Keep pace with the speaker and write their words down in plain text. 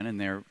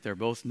and they're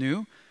both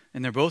new,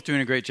 and they're both doing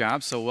a great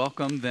job. So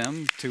welcome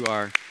them to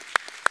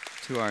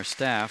our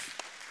staff.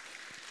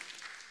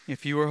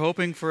 If you were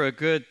hoping for a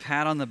good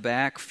pat on the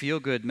back, feel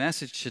good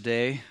message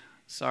today,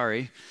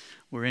 sorry,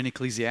 we're in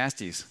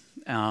Ecclesiastes.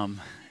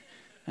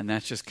 And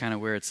that's just kind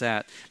of where it's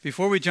at.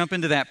 Before we jump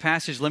into that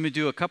passage, let me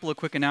do a couple of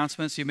quick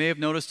announcements. You may have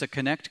noticed a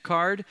Connect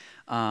card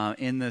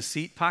in the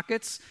seat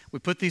pockets. We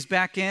put these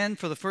back in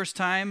for the first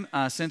time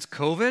since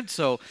COVID,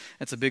 so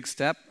that's a big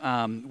step.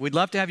 We'd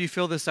love to have you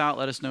fill this out.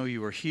 Let us know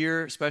you were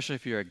here, especially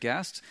if you're a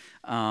guest.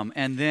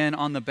 And then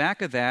on the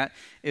back of that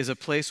is a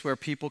place where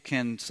people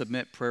can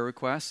submit prayer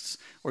requests,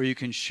 or you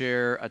can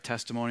share a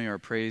testimony or a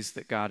praise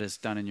that God has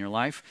done in your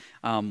life.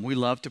 We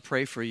love to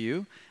pray for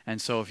you. And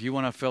so if you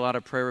want to fill out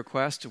a prayer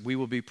request, we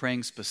will be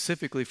praying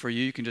specifically for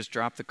you. You can just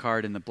drop the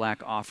card in the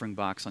black offering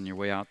box on your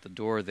way out the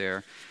door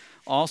there.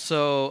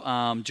 Also,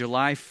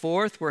 July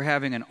 4th, we're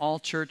having an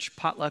all-church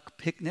potluck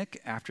picnic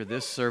after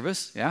this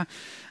service. Yeah,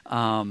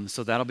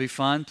 so that'll be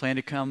fun. Plan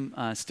to come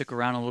stick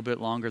around a little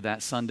bit longer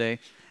that Sunday.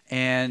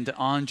 And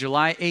on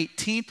July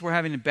 18th, we're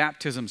having a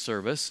baptism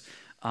service.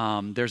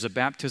 There's a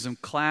baptism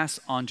class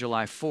on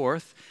July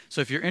 4th. So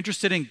if you're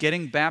interested in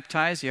getting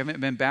baptized, you haven't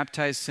been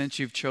baptized since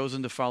you've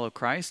chosen to follow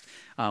Christ,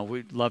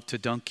 we'd love to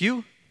dunk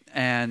you.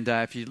 And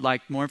if you'd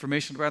like more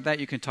information about that,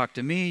 you can talk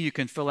to me. You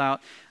can fill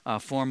out a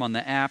form on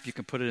the app. You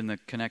can put it in the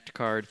Connect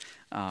card,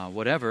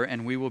 whatever,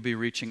 and we will be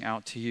reaching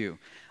out to you.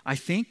 I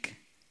think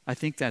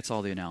that's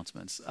all the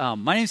announcements.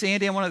 My name's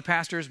Andy. I'm one of the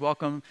pastors.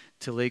 Welcome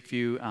to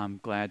Lakeview. I'm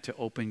glad to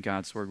open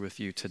God's Word with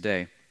you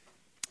today.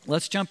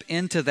 Let's jump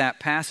into that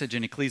passage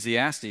in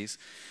Ecclesiastes.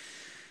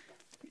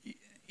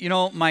 You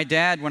know, my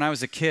dad, when I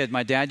was a kid,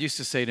 my dad used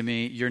to say to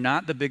me, "You're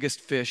not the biggest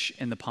fish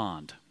in the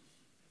pond."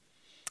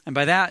 And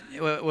by that,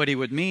 what he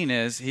would mean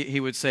is, he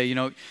would say, you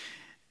know,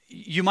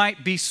 you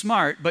might be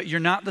smart, but you're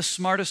not the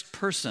smartest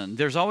person.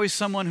 There's always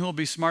someone who will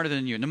be smarter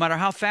than you. No matter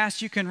how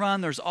fast you can run,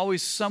 there's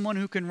always someone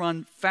who can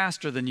run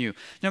faster than you.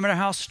 No matter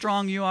how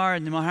strong you are,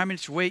 and no matter how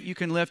much weight you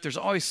can lift, there's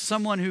always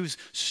someone who's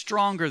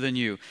stronger than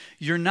you.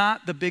 You're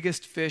not the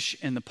biggest fish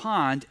in the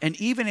pond. And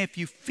even if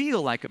you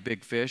feel like a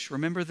big fish,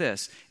 remember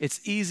this: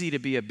 it's easy to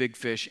be a big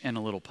fish in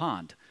a little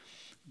pond.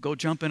 Go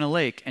jump in a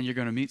lake, and you're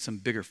going to meet some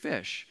bigger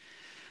fish.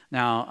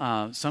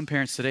 Now, some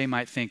parents today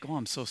might think, "Oh,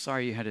 I'm so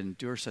sorry you had to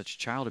endure such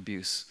child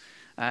abuse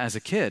as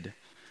a kid."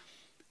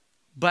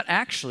 But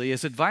actually,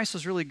 his advice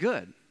was really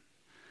good,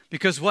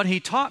 because what he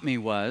taught me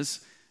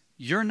was,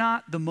 you're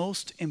not the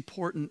most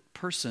important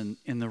person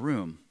in the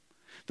room.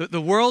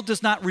 The world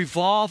does not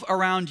revolve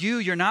around you.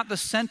 You're not the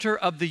center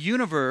of the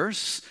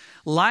universe.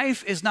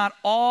 Life is not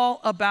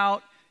all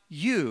about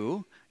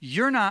you.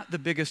 You're not the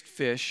biggest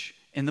fish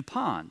in the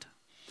pond.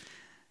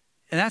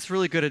 And that's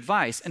really good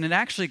advice. And it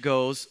actually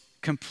goes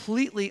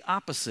completely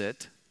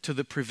opposite to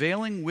the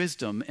prevailing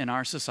wisdom in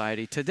our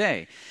society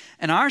today.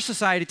 In our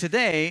society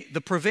today, the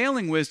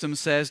prevailing wisdom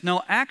says,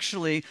 no,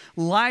 actually,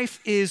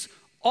 life is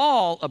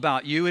all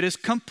about you. It is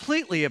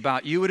completely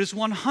about you. It is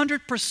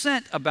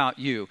 100% about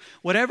you.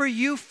 Whatever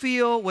you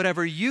feel,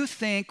 whatever you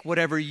think,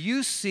 whatever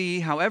you see,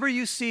 however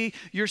you see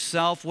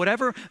yourself,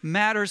 whatever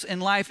matters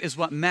in life is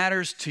what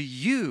matters to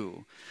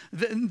you.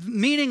 The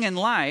meaning in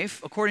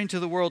life, according to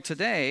the world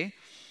today,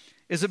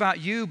 is about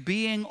you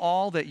being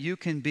all that you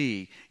can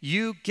be,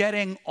 you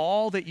getting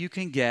all that you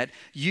can get,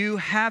 you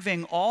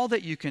having all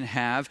that you can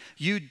have,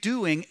 you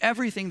doing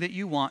everything that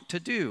you want to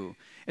do.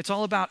 It's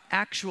all about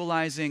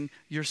actualizing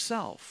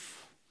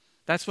yourself.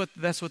 That's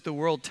what the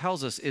world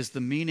tells us is the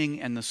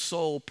meaning and the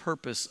sole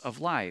purpose of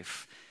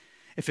life.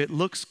 If it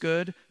looks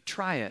good,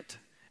 try it.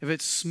 If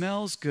it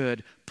smells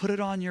good, put it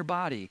on your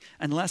body,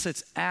 unless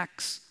it's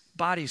Axe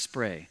body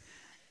spray.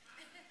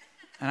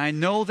 And I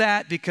know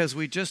that because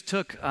we just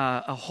took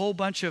a whole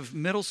bunch of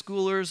middle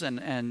schoolers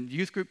and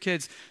youth group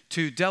kids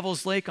to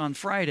Devil's Lake on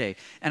Friday.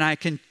 And I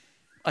can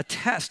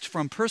attest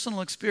from personal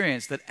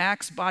experience that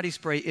Axe body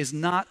spray is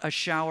not a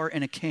shower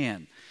in a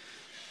can.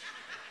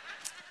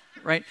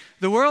 Right?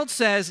 The world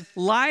says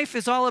life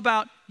is all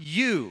about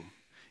you.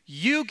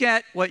 You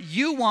get what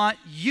you want,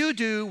 you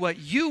do what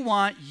you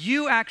want,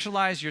 you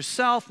actualize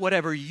yourself,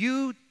 whatever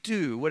you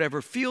do, whatever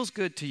feels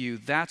good to you,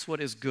 that's what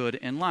is good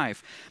in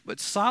life. But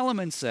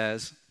Solomon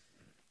says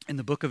in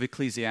the book of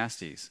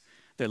Ecclesiastes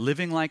that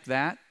living like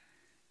that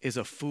is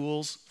a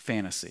fool's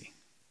fantasy.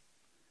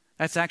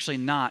 That's actually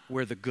not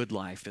where the good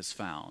life is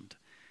found.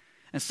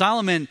 And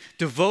Solomon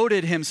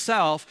devoted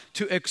himself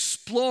to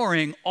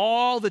exploring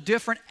all the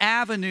different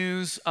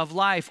avenues of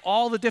life,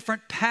 all the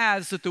different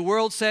paths that the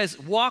world says,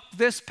 walk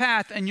this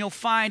path and you'll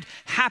find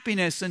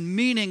happiness and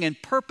meaning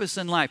and purpose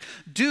in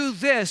life. Do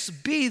this,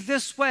 be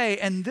this way,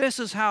 and this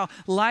is how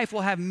life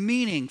will have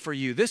meaning for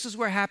you. This is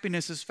where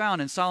happiness is found.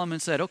 And Solomon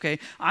said, okay,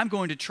 I'm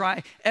going to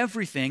try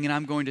everything and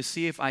I'm going to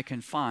see if I can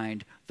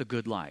find the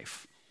good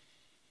life.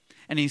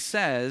 And he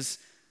says,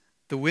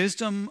 the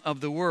wisdom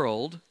of the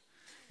world,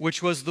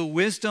 which was the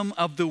wisdom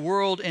of the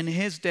world in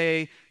his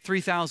day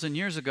 3,000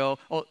 years ago,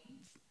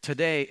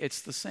 today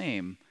it's the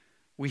same.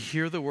 We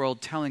hear the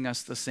world telling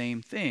us the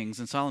same things.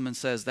 And Solomon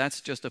says that's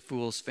just a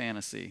fool's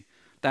fantasy.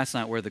 That's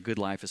not where the good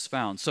life is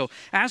found. So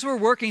as we're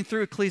working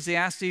through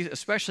Ecclesiastes,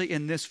 especially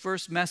in this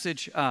first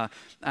message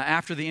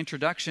after the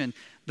introduction,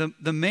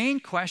 the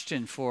main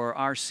question for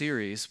our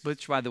series,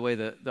 which, by the way,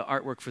 the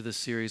artwork for this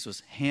series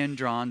was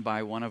hand-drawn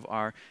by one of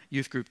our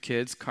youth group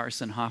kids,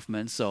 Carson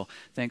Hoffman. So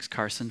thanks,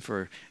 Carson,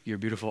 for your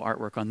beautiful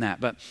artwork on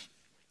that. But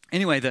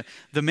anyway,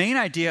 the main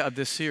idea of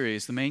this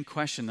series, the main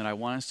question that I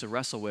want us to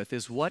wrestle with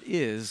is, what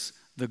is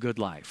the good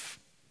life?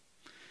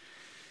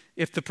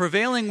 If the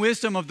prevailing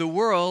wisdom of the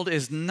world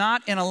is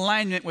not in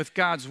alignment with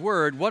God's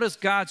word, what does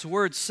God's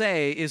word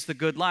say is the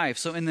good life?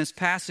 So in this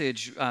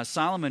passage,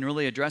 Solomon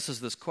really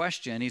addresses this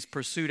question. He's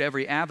pursued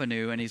every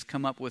avenue, and he's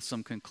come up with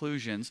some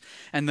conclusions.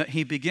 And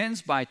he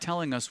begins by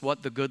telling us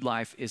what the good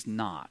life is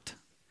not.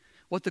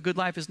 What the good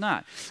life is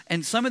not.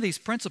 And some of these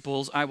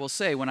principles, I will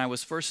say, when I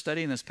was first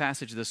studying this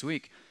passage this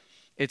week,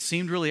 it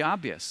seemed really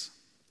obvious.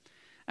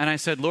 And I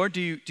said, Lord,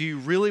 do you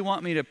really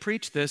want me to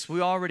preach this?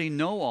 We already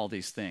know all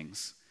these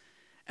things.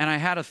 And I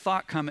had a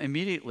thought come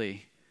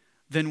immediately,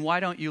 then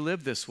why don't you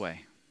live this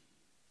way?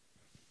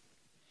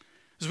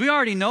 Because we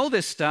already know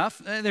this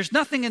stuff. There's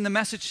nothing in the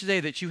message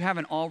today that you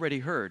haven't already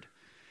heard.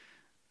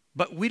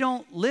 But we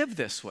don't live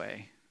this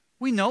way.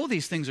 We know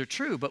these things are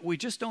true, but we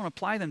just don't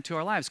apply them to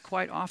our lives.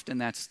 Quite often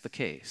that's the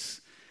case.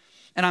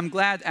 And I'm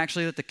glad,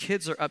 actually, that the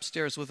kids are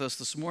upstairs with us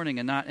this morning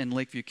and not in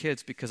Lakeview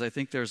Kids, because I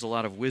think there's a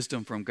lot of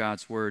wisdom from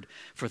God's word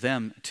for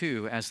them,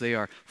 too, as they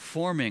are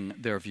forming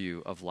their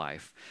view of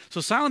life.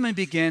 So Solomon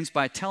begins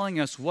by telling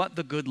us what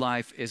the good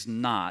life is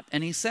not.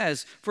 And he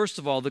says, first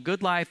of all, the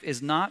good life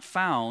is not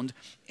found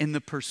in the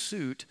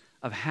pursuit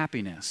of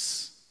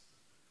happiness.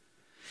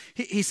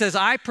 He says,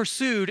 I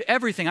pursued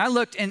everything. I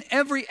looked in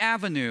every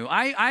avenue.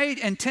 I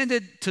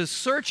intended to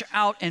search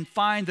out and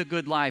find the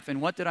good life.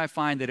 And what did I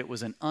find? That it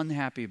was an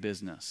unhappy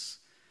business.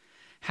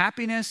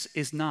 Happiness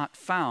is not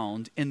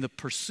found in the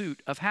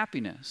pursuit of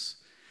happiness.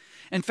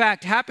 In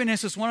fact,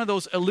 happiness is one of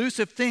those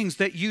elusive things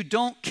that you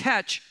don't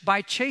catch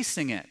by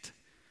chasing it.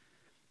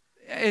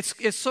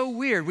 It's so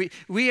weird.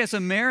 We as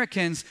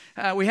Americans,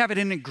 we have it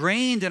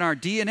ingrained in our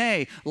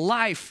DNA,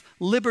 life,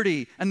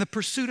 liberty, and the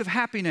pursuit of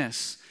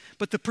happiness.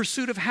 But the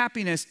pursuit of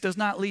happiness does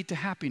not lead to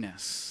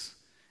happiness.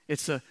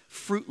 It's a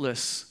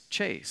fruitless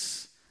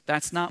chase.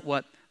 That's not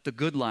what the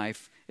good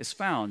life is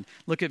found.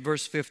 Look at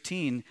verse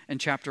 15 in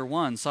chapter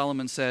 1.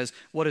 Solomon says,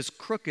 what is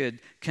crooked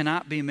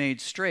cannot be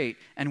made straight,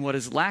 and what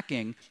is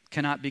lacking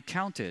cannot be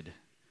counted.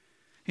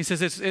 He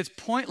says it's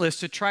pointless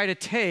to try to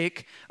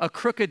take a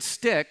crooked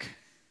stick.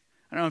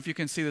 I don't know if you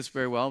can see this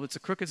very well, but it's a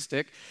crooked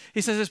stick.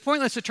 He says it's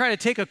pointless to try to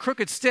take a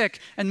crooked stick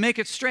and make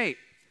it straight.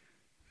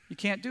 You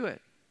can't do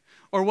it.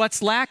 Or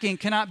what's lacking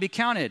cannot be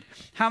counted.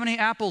 How many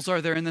apples are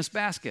there in this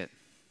basket?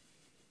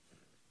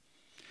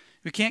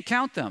 We can't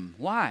count them.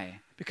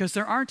 Why? Because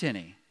there aren't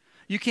any.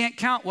 You can't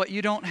count what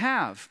you don't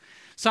have.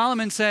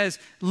 Solomon says,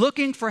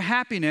 looking for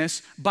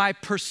happiness by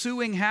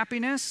pursuing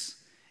happiness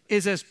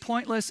is as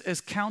pointless as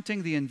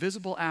counting the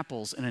invisible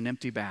apples in an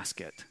empty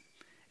basket.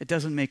 It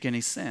doesn't make any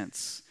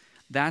sense.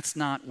 That's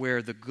not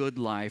where the good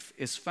life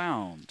is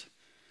found.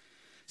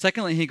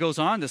 Secondly, he goes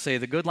on to say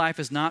the good life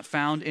is not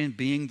found in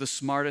being the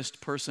smartest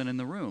person in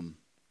the room.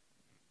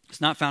 It's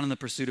not found in the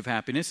pursuit of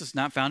happiness. It's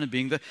not found in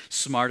being the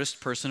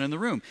smartest person in the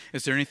room.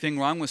 Is there anything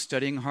wrong with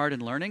studying hard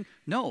and learning?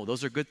 No,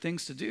 those are good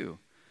things to do.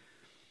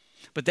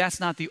 But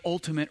that's not the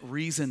ultimate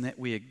reason that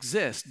we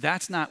exist.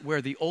 That's not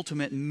where the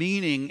ultimate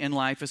meaning in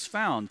life is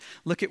found.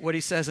 Look at what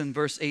he says in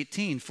verse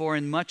 18. For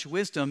in much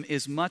wisdom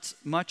is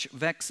much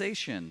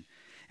vexation,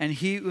 and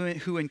he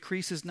who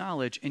increases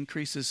knowledge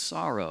increases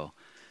sorrow.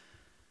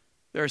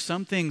 There are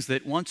some things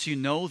that once you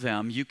know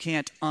them, you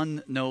can't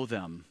unknow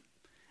them.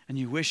 And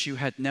you wish you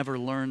had never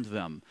learned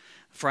them.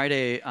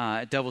 Friday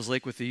at Devil's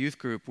Lake with the youth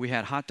group, we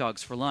had hot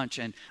dogs for lunch.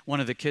 And one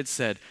of the kids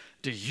said,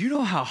 do you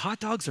know how hot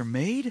dogs are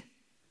made?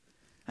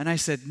 And I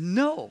said,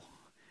 no.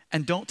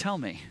 And don't tell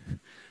me.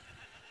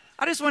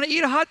 I just want to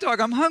eat a hot dog.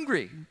 I'm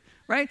hungry,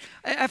 right?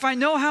 If I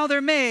know how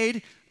they're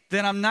made,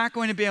 then I'm not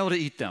going to be able to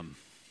eat them.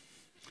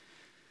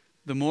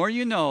 The more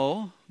you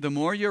know, the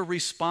more you're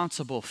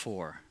responsible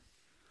for.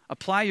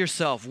 Apply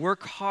yourself,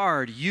 work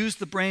hard, use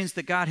the brains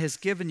that God has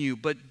given you,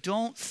 but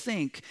don't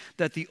think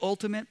that the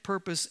ultimate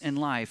purpose in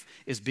life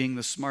is being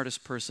the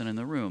smartest person in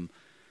the room.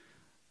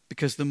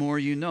 Because the more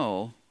you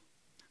know,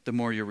 the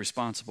more you're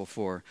responsible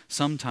for.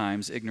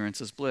 Sometimes ignorance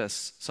is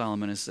bliss,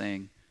 Solomon is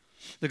saying.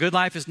 The good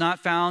life is not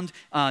found,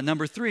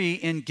 number 3,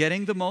 in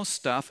getting the most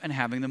stuff and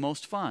having the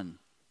most fun.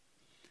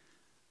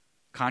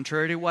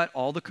 Contrary to what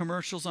all the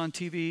commercials on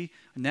TV,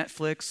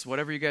 Netflix,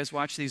 whatever you guys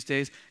watch these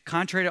days,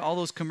 contrary to all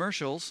those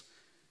commercials,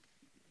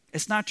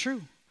 it's not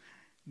true.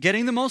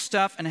 Getting the most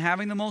stuff and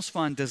having the most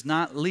fun does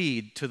not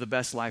lead to the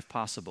best life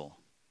possible.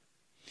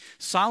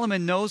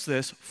 Solomon knows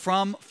this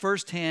from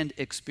firsthand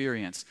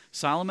experience.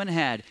 Solomon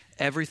had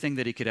everything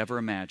that he could ever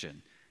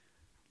imagine.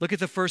 Look at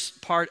the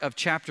first part of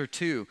chapter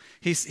 2.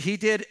 He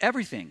did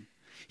everything.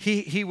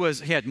 He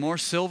had more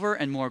silver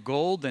and more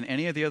gold than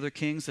any of the other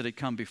kings that had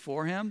come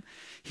before him.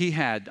 He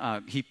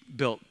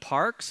built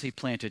parks, he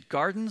planted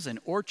gardens and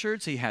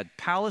orchards, he had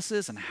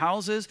palaces and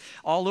houses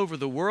all over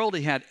the world.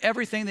 He had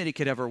everything that he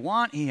could ever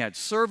want. He had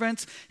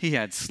servants, he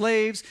had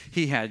slaves,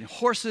 he had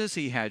horses,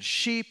 he had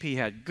sheep, he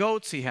had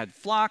goats, he had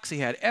flocks, he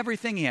had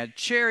everything. He had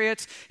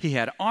chariots, he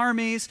had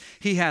armies,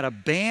 he had a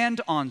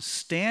band on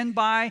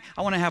standby.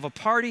 I want to have a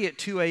party at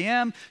 2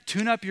 a.m.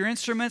 Tune up your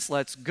instruments,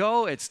 let's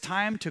go. It's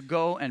time to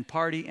go and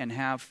party and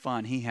have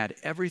fun. He had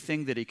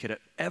everything that he could have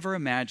ever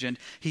imagined.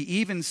 He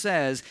even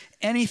says,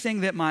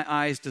 anything that my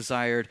eyes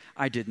desired,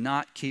 I did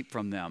not keep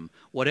from them.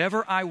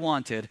 Whatever I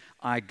wanted,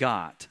 I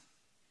got.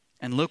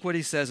 And look what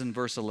he says in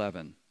verse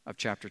 11 of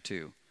chapter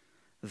 2.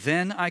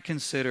 Then I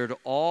considered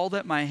all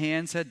that my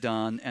hands had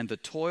done and the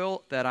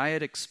toil that I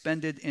had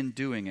expended in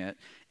doing it,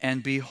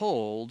 and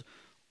behold,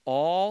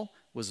 all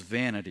was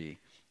vanity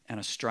and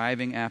a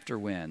striving after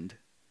wind,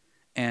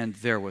 and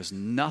there was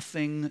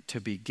nothing to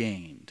be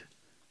gained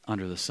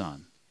under the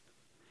sun.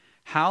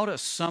 How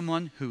does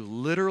someone who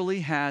literally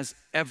has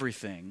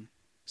everything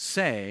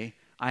say,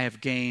 I have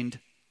gained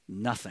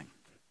nothing?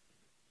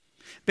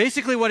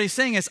 Basically what he's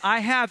saying is,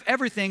 I have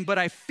everything, but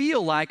I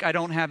feel like I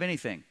don't have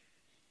anything.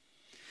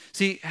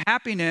 See,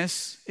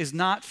 happiness is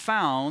not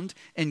found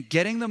in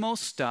getting the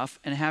most stuff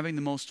and having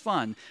the most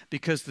fun,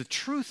 because the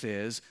truth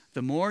is,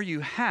 the more you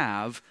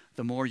have,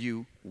 the more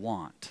you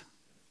want.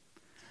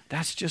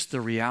 That's just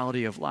the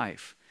reality of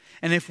life.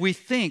 And if we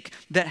think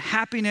that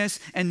happiness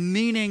and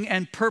meaning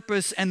and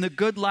purpose and the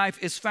good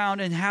life is found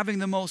in having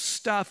the most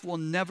stuff, we'll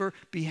never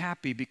be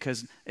happy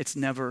because it's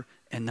never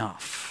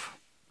enough.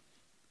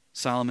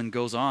 Solomon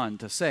goes on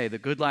to say, the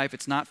good life,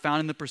 it's not found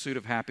in the pursuit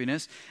of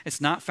happiness. It's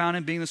not found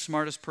in being the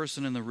smartest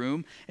person in the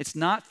room. It's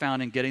not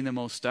found in getting the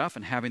most stuff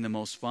and having the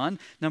most fun.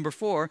 Number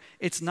 4,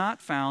 it's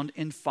not found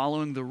in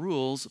following the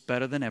rules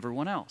better than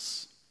everyone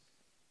else.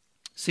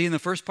 See, in the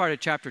first part of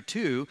chapter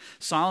 2,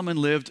 Solomon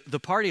lived the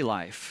party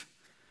life.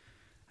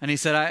 And he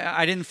said,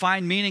 I didn't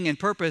find meaning and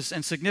purpose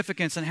and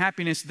significance and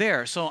happiness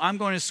there, so I'm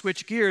going to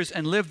switch gears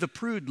and live the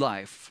prude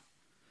life.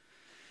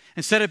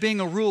 Instead of being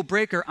a rule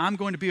breaker, I'm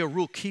going to be a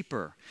rule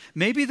keeper.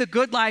 Maybe the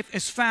good life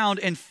is found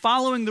in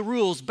following the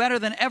rules better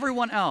than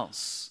everyone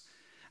else.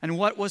 And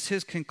what was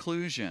his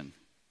conclusion?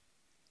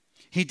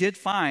 He did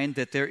find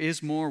that there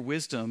is more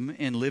wisdom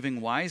in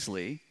living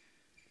wisely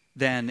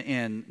than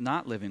in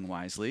not living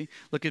wisely.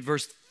 Look at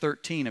verse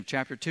 13 of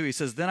chapter 2. He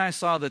says, Then I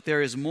saw that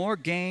there is more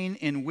gain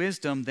in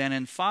wisdom than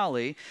in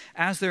folly,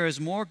 as there is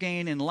more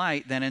gain in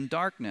light than in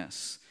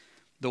darkness.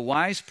 The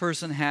wise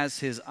person has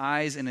his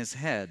eyes in his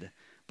head,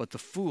 but the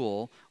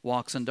fool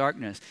walks in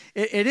darkness.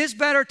 It is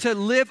better to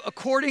live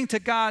according to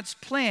God's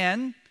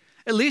plan.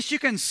 At least you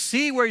can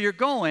see where you're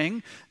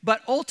going,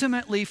 but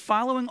ultimately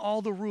following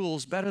all the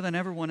rules better than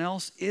everyone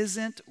else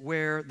isn't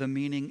where the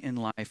meaning in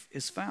life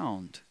is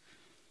found.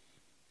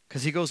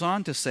 Because he goes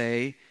on to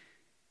say,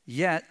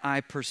 Yet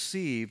I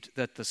perceived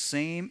that the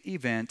same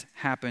event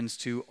happens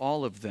to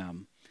all of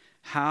them,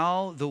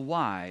 how the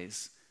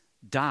wise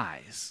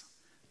dies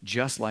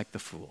just like the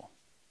fool.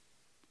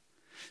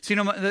 See,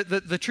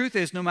 the truth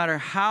is, no matter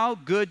how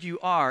good you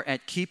are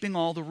at keeping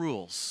all the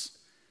rules,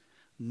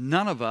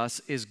 none of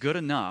us is good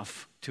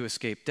enough to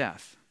escape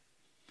death.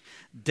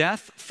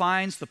 Death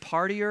finds the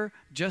partier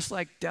just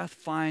like death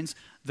finds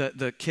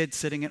the kid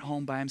sitting at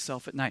home by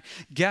himself at night.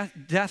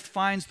 Death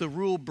finds the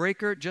rule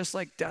breaker just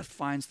like death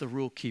finds the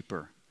rule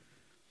keeper.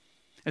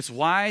 It's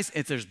wise,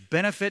 there's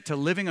benefit to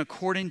living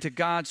according to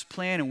God's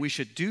plan, and we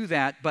should do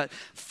that, but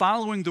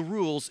following the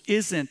rules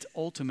isn't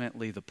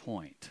ultimately the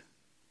point,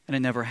 and it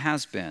never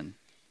has been.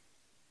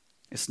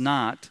 It's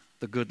not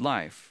the good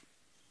life.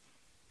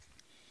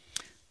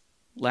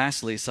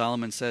 Lastly,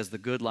 Solomon says the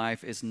good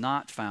life is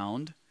not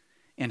found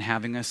in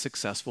having a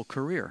successful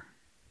career.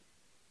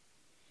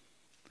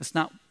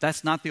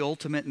 That's not the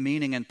ultimate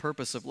meaning and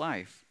purpose of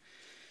life.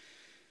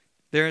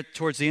 There,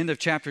 towards the end of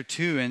chapter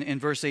 2, in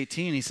verse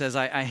 18, he says,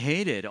 I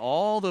hated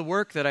all the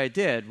work that I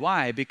did.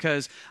 Why?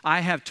 Because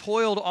I have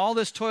toiled all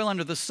this toil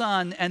under the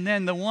sun, and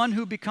then the one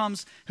who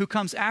comes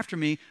after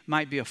me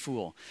might be a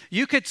fool.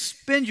 You could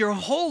spend your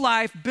whole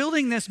life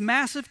building this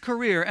massive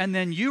career, and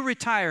then you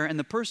retire, and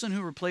the person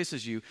who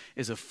replaces you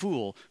is a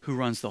fool who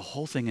runs the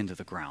whole thing into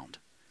the ground.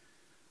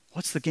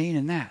 What's the gain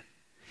in that?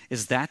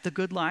 Is that the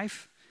good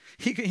life?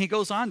 He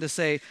goes on to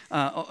say,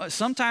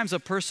 sometimes a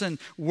person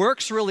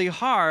works really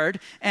hard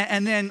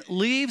and then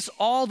leaves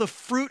all the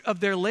fruit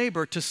of their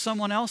labor to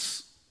someone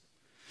else,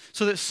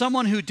 so that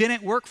someone who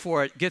didn't work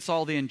for it gets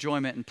all the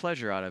enjoyment and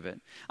pleasure out of it.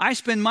 I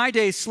spend my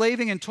days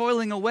slaving and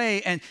toiling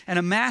away and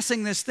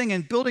amassing this thing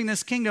and building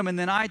this kingdom, and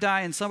then I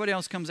die and somebody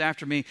else comes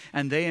after me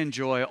and they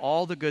enjoy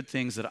all the good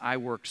things that I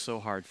worked so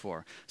hard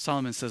for.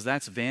 Solomon says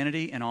that's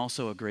vanity and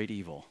also a great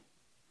evil.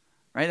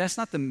 Right? That's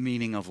not the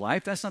meaning of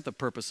life. That's not the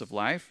purpose of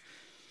life.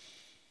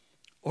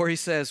 Or he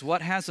says,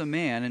 what has a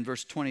man, in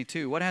verse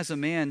 22, what has a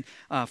man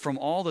from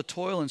all the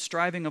toil and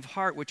striving of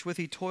heart which with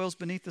he toils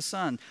beneath the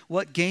sun?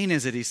 What gain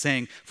is it, he's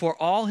saying? For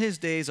all his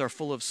days are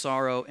full of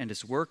sorrow, and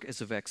his work is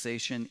a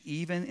vexation.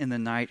 Even in the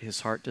night his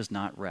heart does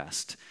not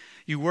rest.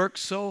 You work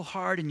so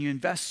hard and you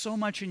invest so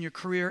much in your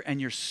career and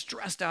you're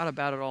stressed out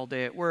about it all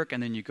day at work,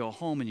 and then you go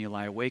home and you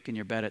lie awake in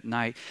your bed at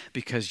night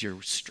because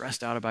you're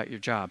stressed out about your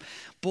job.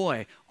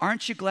 Boy,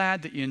 aren't you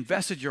glad that you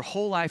invested your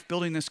whole life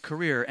building this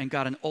career and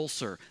got an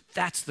ulcer?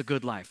 That's the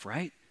good life,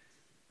 right?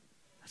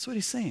 That's what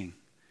he's saying.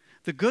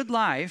 The good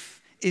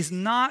life is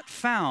not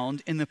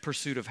found in the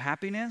pursuit of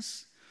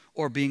happiness,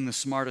 or being the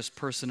smartest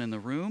person in the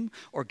room,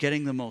 or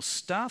getting the most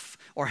stuff,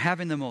 or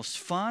having the most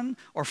fun,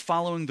 or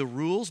following the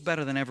rules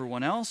better than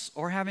everyone else,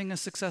 or having a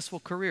successful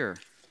career.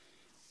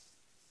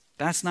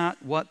 That's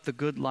not what the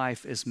good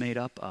life is made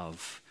up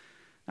of.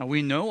 Now,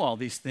 we know all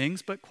these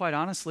things, but quite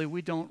honestly,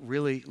 we don't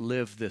really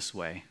live this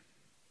way.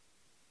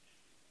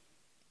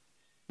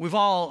 We've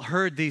all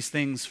heard these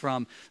things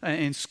from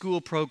in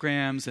school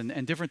programs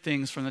and different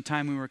things from the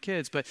time we were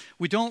kids, but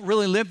we don't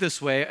really live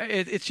this way.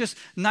 It's just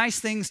nice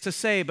things to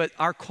say, but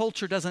our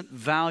culture doesn't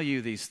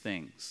value these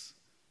things.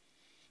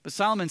 But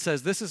Solomon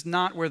says this is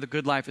not where the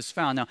good life is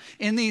found. Now,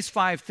 in these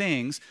 5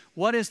 things,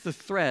 what is the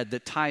thread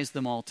that ties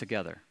them all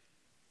together?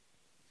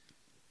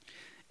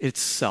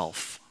 It's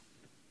self.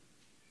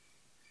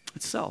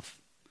 It's self.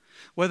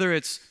 Whether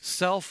it's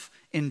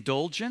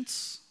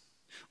self-indulgence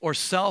or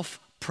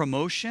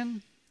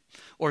self-promotion,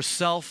 or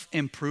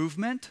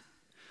self-improvement,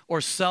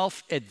 or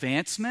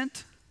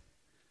self-advancement,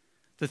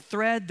 the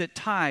thread that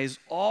ties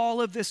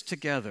all of this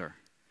together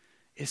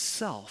is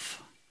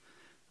self.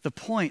 The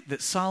point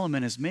that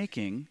Solomon is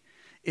making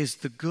is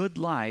the good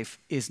life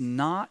is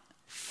not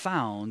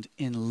found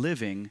in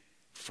living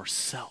for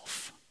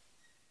self.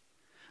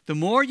 The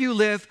more you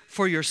live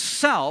for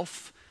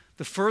yourself,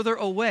 the further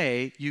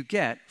away you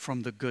get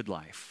from the good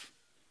life.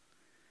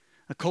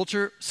 The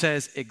culture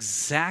says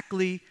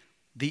exactly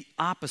the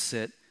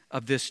opposite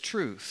of this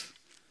truth.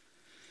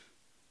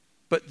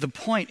 But the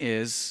point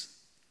is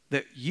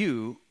that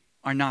you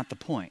are not the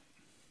point.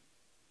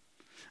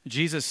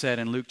 Jesus said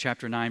in Luke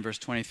chapter 9, verse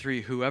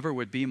 23, whoever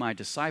would be my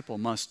disciple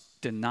must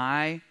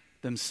deny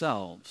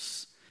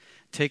themselves,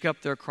 take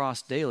up their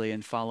cross daily,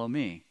 and follow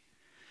me.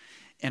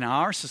 In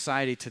our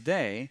society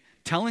today,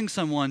 telling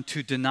someone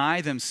to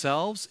deny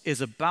themselves is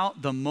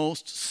about the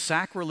most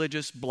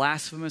sacrilegious,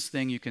 blasphemous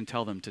thing you can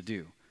tell them to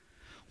do.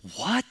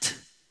 What?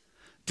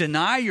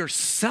 Deny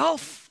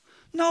yourself?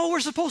 No, we're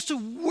supposed to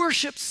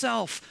worship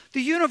self.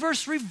 The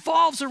universe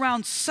revolves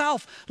around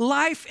self.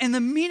 Life and the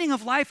meaning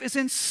of life is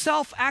in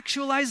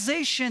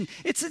self-actualization.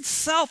 It's in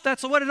self.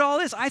 That's what it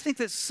all is. I think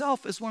that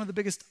self is one of the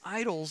biggest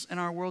idols in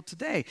our world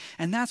today.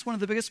 And that's one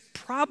of the biggest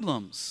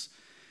problems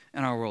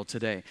in our world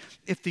today.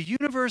 If the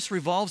universe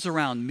revolves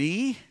around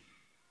me,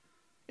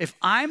 if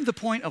I'm the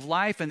point of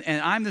life and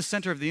I'm the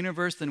center of the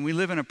universe, then we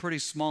live in a pretty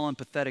small and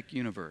pathetic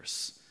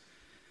universe.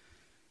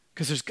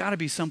 Because there's got to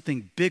be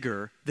something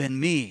bigger than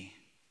me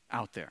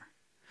out there.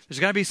 There's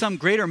got to be some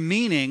greater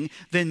meaning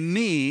than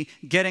me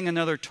getting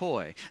another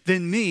toy,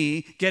 than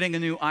me getting a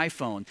new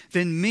iPhone,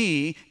 than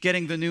me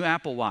getting the new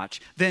Apple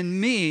Watch, than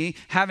me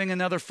having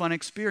another fun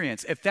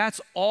experience. If that's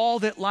all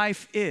that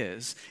life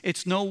is,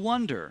 it's no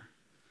wonder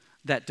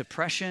that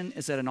depression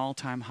is at an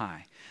all-time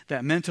high,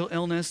 that mental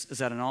illness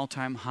is at an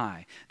all-time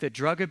high, that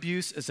drug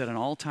abuse is at an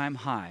all-time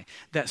high,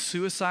 that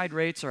suicide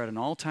rates are at an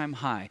all-time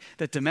high,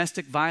 that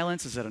domestic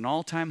violence is at an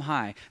all-time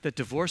high, that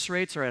divorce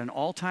rates are at an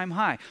all-time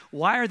high.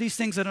 Why are these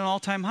things at an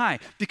all-time high?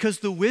 Because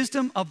the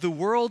wisdom of the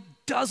world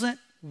doesn't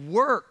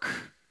work.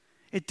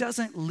 It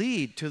doesn't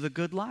lead to the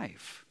good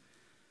life.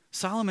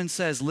 Solomon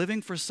says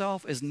living for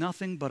self is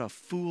nothing but a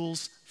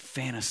fool's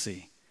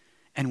fantasy.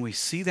 And we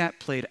see that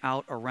played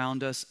out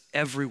around us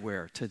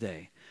everywhere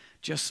today.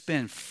 Just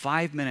spend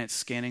 5 minutes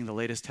scanning the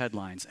latest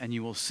headlines and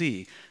you will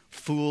see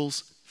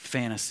fool's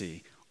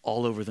fantasy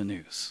all over the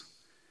news.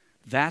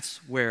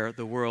 That's where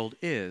the world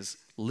is,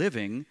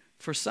 living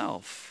for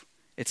self.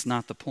 It's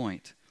not the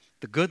point.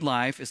 The good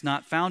life is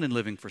not found in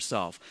living for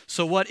self.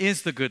 So what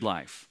is the good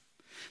life?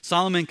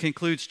 Solomon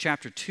concludes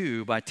chapter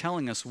 2 by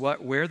telling us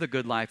where the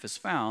good life is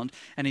found.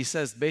 And he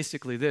says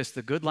basically this: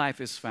 the good life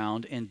is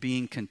found in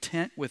being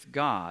content with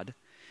God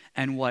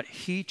and what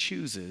he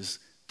chooses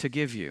to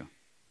give you.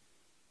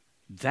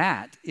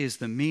 That is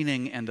the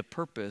meaning and the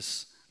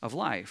purpose of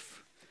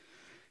life.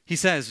 He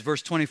says,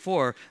 verse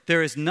 24,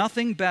 there is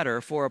nothing better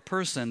for a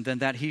person than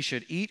that he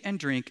should eat and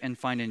drink and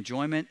find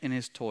enjoyment in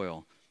his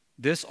toil.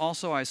 This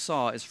also I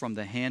saw is from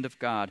the hand of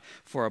God,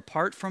 for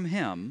apart from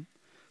him,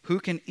 who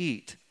can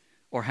eat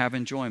or have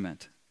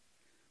enjoyment?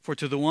 For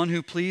to the one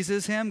who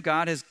pleases him,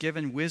 God has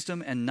given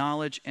wisdom and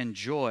knowledge and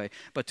joy,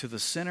 but to the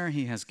sinner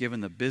he has given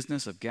the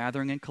business of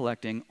gathering and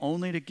collecting,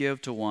 only to give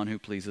to one who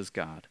pleases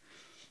God.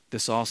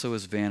 This also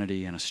is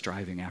vanity and a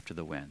striving after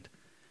the wind.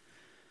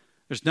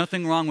 There's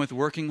nothing wrong with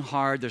working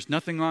hard. There's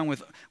nothing wrong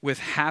with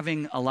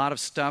having a lot of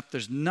stuff.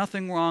 There's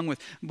nothing wrong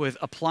with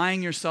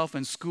applying yourself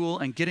in school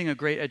and getting a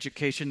great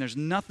education. There's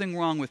nothing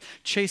wrong with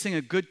chasing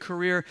a good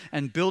career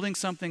and building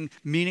something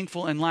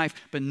meaningful in life.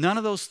 But none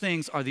of those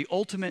things are the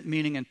ultimate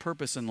meaning and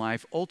purpose in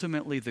life.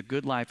 Ultimately, the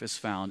good life is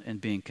found in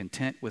being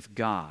content with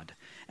God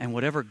and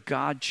whatever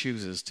God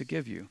chooses to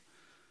give you.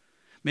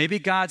 Maybe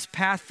God's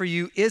path for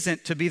you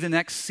isn't to be the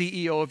next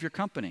CEO of your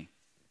company.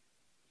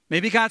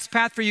 Maybe God's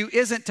path for you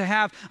isn't to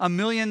have $1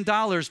 million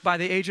by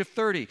the age of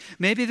 30.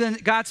 Maybe then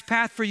God's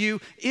path for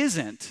you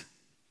isn't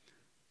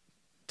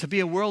to be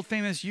a world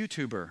famous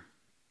YouTuber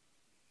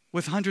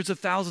with hundreds of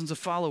thousands of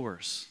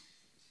followers.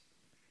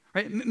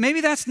 Right? Maybe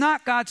that's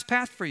not God's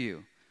path for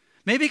you.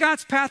 Maybe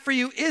God's path for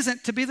you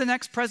isn't to be the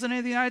next president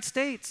of the United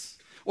States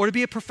or to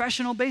be a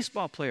professional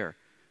baseball player.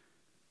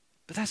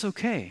 But that's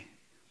okay,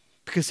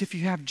 because if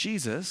you have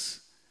Jesus,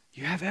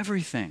 you have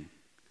everything.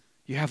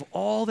 You have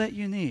all that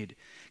you need.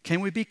 Can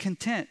we be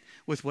content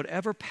with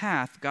whatever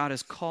path God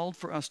has called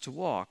for us to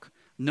walk,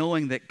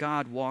 knowing that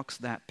God walks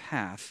that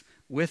path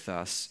with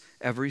us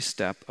every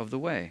step of the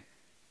way?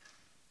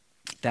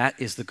 That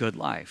is the good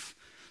life.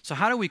 So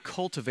how do we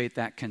cultivate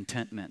that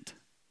contentment?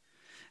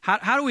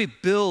 How do we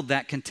build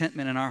that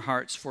contentment in our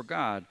hearts for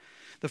God?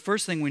 The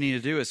first thing we need to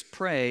do is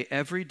pray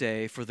every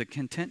day for the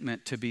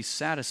contentment to be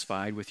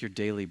satisfied with your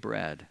daily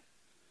bread.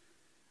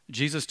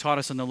 Jesus taught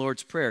us in the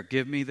Lord's Prayer,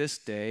 give me this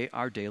day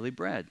our daily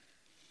bread.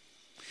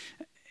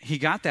 He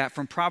got that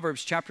from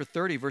Proverbs chapter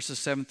 30, verses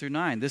 7 through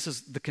 9. This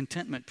is the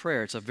contentment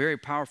prayer. It's a very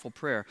powerful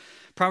prayer.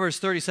 Proverbs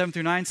 37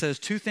 through 9 says,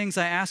 2 things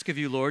I ask of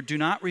you, Lord. Do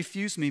not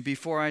refuse me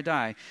before I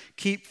die.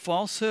 Keep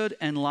falsehood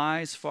and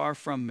lies far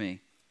from me.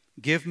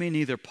 Give me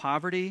neither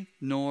poverty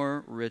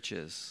nor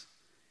riches,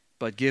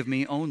 but give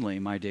me only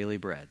my daily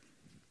bread.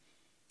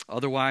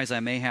 Otherwise,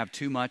 I may have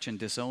too much and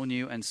disown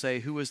you and say,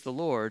 who is the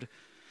Lord?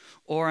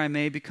 Or I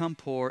may become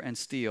poor and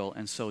steal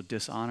and so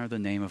dishonor the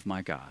name of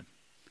my God.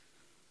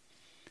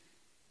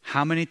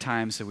 How many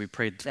times have we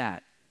prayed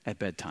that at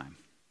bedtime?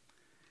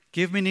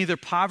 Give me neither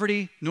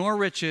poverty nor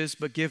riches,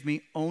 but give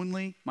me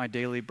only my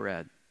daily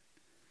bread.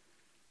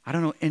 I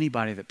don't know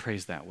anybody that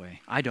prays that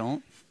way. I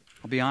don't.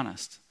 I'll be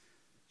honest.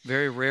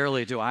 Very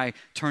rarely do I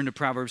turn to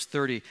Proverbs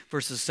 30,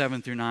 verses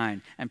 7 through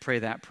 9 and pray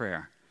that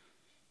prayer.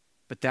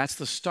 But that's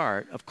the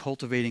start of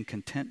cultivating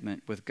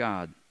contentment with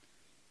God,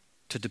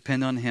 to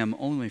depend on Him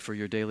only for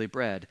your daily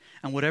bread.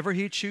 And whatever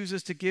He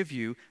chooses to give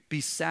you,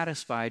 be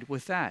satisfied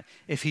with that.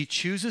 If He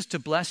chooses to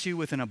bless you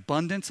with an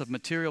abundance of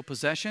material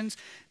possessions,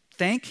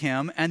 thank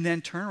Him and then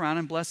turn around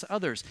and bless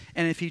others.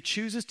 And if He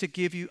chooses to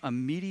give you a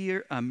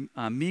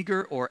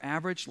meager or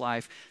average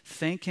life,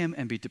 thank Him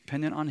and be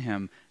dependent on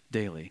Him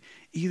daily.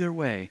 Either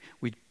way,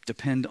 we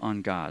depend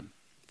on God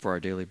for our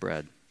daily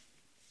bread.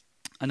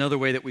 Another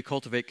way that we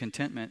cultivate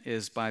contentment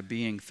is by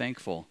being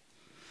thankful.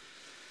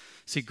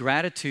 See,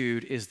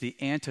 gratitude is the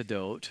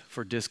antidote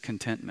for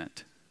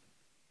discontentment.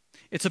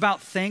 It's about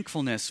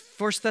thankfulness.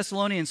 1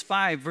 Thessalonians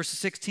 5, verse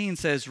 16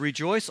 says,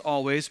 rejoice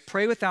always,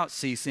 pray without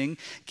ceasing,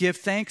 give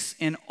thanks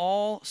in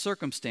all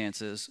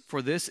circumstances,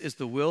 for this is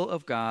the will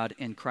of God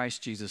in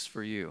Christ Jesus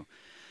for you.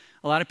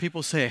 A lot of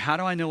people say, how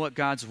do I know what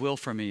God's will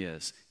for me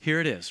is?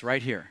 Here it is,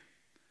 right here.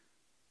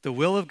 The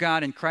will of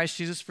God in Christ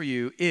Jesus for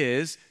you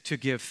is to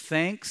give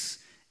thanks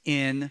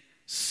in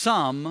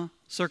some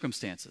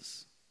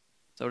circumstances.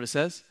 Is that what it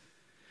says?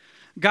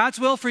 God's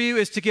will for you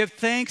is to give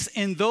thanks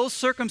in those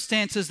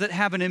circumstances that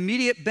have an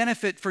immediate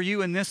benefit for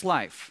you in this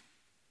life.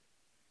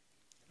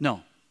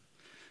 No.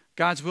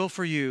 God's will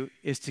for you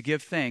is to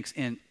give thanks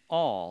in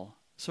all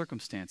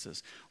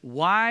circumstances.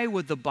 Why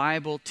would the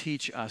Bible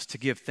teach us to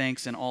give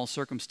thanks in all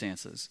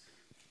circumstances?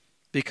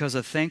 Because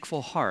a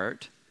thankful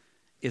heart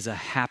is a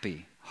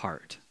happy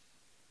heart.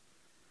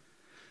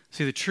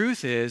 See, the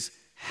truth is,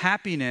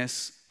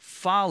 happiness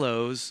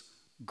follows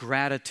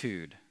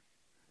gratitude,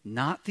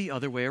 not the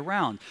other way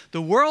around.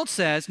 The world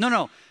says,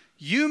 no,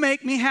 you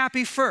make me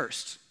happy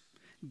first.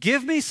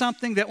 Give me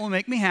something that will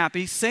make me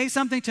happy. Say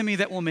something to me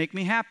that will make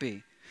me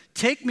happy.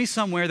 Take me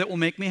somewhere that will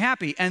make me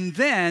happy. And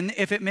then,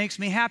 if it makes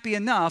me happy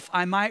enough,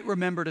 I might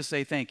remember to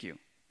say thank you.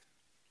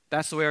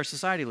 That's the way our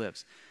society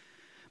lives.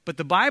 But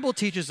the Bible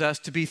teaches us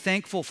to be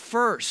thankful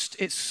first.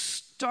 It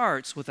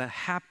starts with a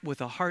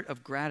heart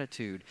of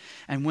gratitude.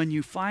 And when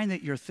you find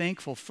that you're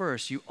thankful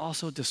first, you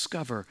also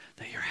discover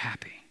that you're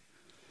happy.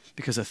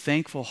 Because a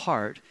thankful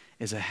heart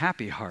is a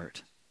happy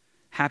heart.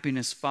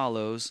 Happiness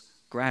follows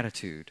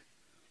gratitude.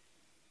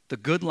 The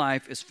good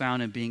life is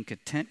found in being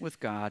content with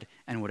God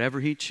and whatever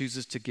He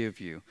chooses to give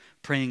you,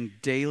 praying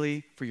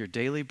daily for your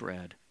daily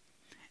bread,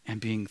 and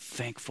being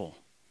thankful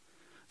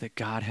that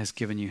God has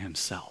given you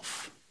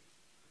Himself.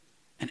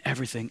 And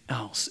everything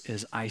else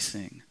is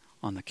icing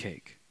on the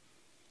cake.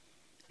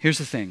 Here's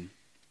the thing.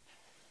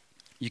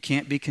 You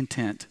can't be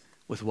content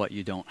with what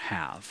you don't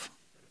have.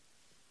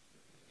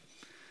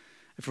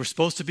 If we're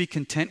supposed to be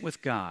content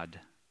with God,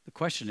 the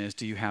question is,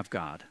 do you have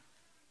God?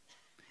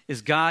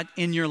 Is God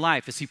in your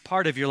life? Is He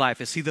part of your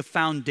life? Is He the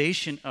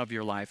foundation of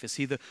your life? Is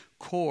He the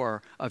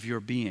core of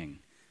your being?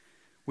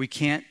 We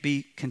can't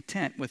be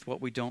content with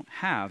what we don't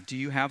have. Do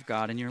you have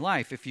God in your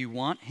life? If you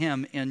want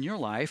him in your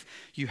life,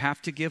 you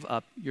have to give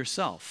up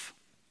yourself.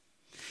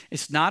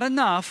 It's not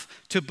enough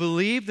to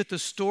believe that the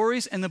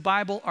stories in the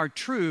Bible are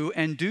true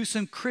and do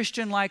some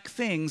Christian-like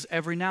things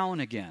every now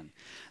and again.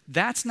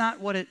 That's not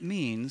what it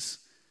means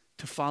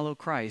to follow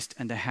Christ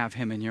and to have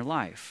him in your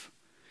life.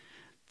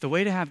 The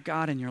way to have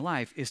God in your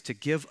life is to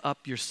give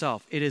up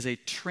yourself. It is a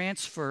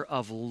transfer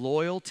of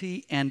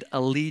loyalty and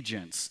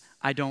allegiance.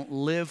 I don't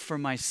live for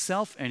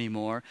myself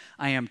anymore.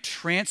 I am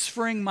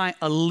transferring my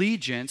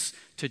allegiance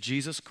to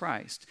Jesus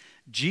Christ.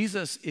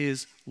 Jesus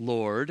is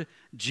Lord.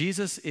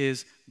 Jesus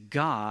is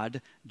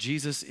God.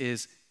 Jesus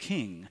is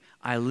King.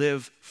 I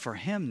live for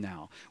him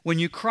now. When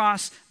you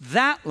cross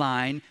that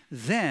line,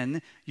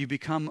 then you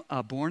become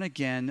a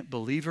born-again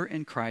believer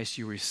in Christ.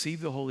 You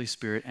receive the Holy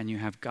Spirit, and you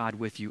have God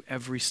with you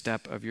every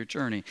step of your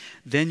journey.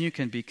 Then you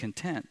can be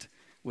content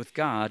with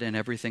God and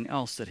everything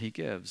else that he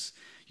gives.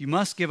 You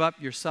must give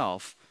up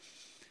yourself.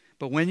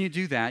 But when you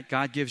do that,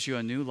 God gives you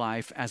a new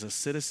life as a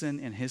citizen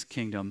in his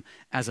kingdom,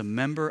 as a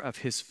member of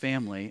his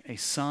family, a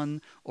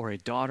son or a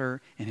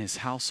daughter in his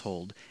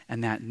household.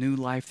 And that new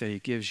life that he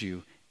gives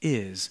you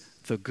is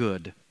the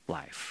good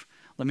life.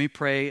 Let me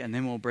pray, and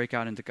then we'll break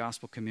out into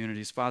gospel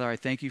communities. Father, I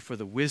thank you for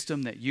the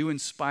wisdom that you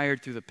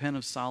inspired through the pen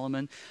of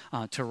Solomon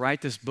to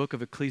write this book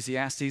of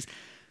Ecclesiastes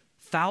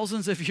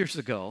thousands of years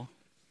ago,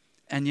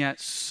 and yet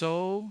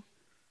so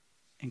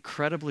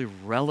incredibly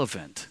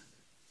relevant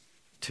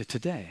to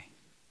today.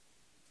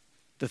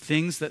 The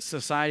things that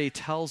society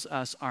tells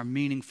us are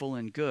meaningful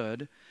and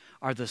good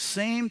are the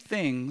same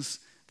things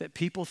that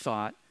people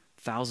thought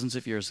thousands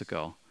of years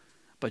ago.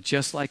 But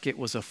just like it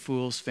was a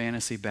fool's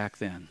fantasy back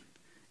then,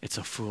 it's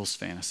a fool's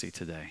fantasy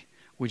today.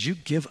 Would you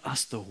give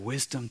us the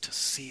wisdom to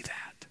see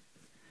that?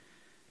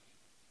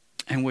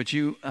 And would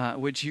you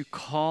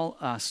call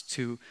us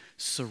to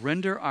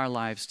surrender our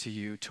lives to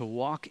you, to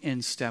walk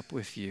in step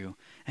with you,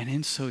 and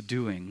in so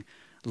doing,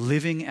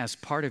 living as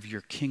part of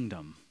your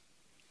kingdom,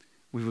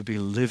 we would be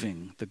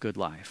living the good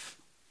life.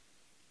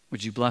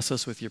 Would you bless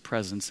us with your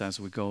presence as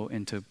we go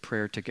into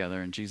prayer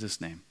together in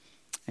Jesus' name?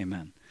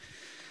 Amen.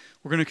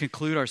 We're going to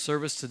conclude our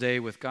service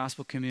today with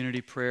gospel community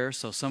prayer.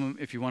 So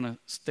if you want to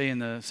stay in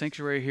the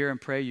sanctuary here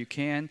and pray, you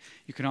can.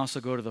 You can also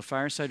go to the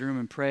fireside room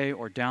and pray,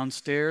 or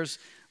downstairs,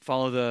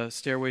 follow the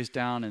stairways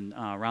down and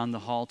around the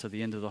hall to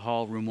the end of the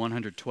hall, room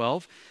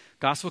 112.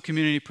 Gospel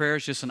community prayer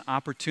is just an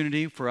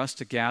opportunity for us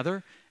to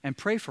gather and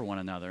pray for one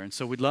another. And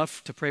so we'd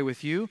love to pray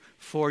with you,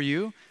 for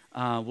you.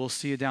 We'll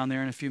see you down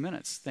there in a few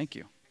minutes. Thank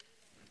you.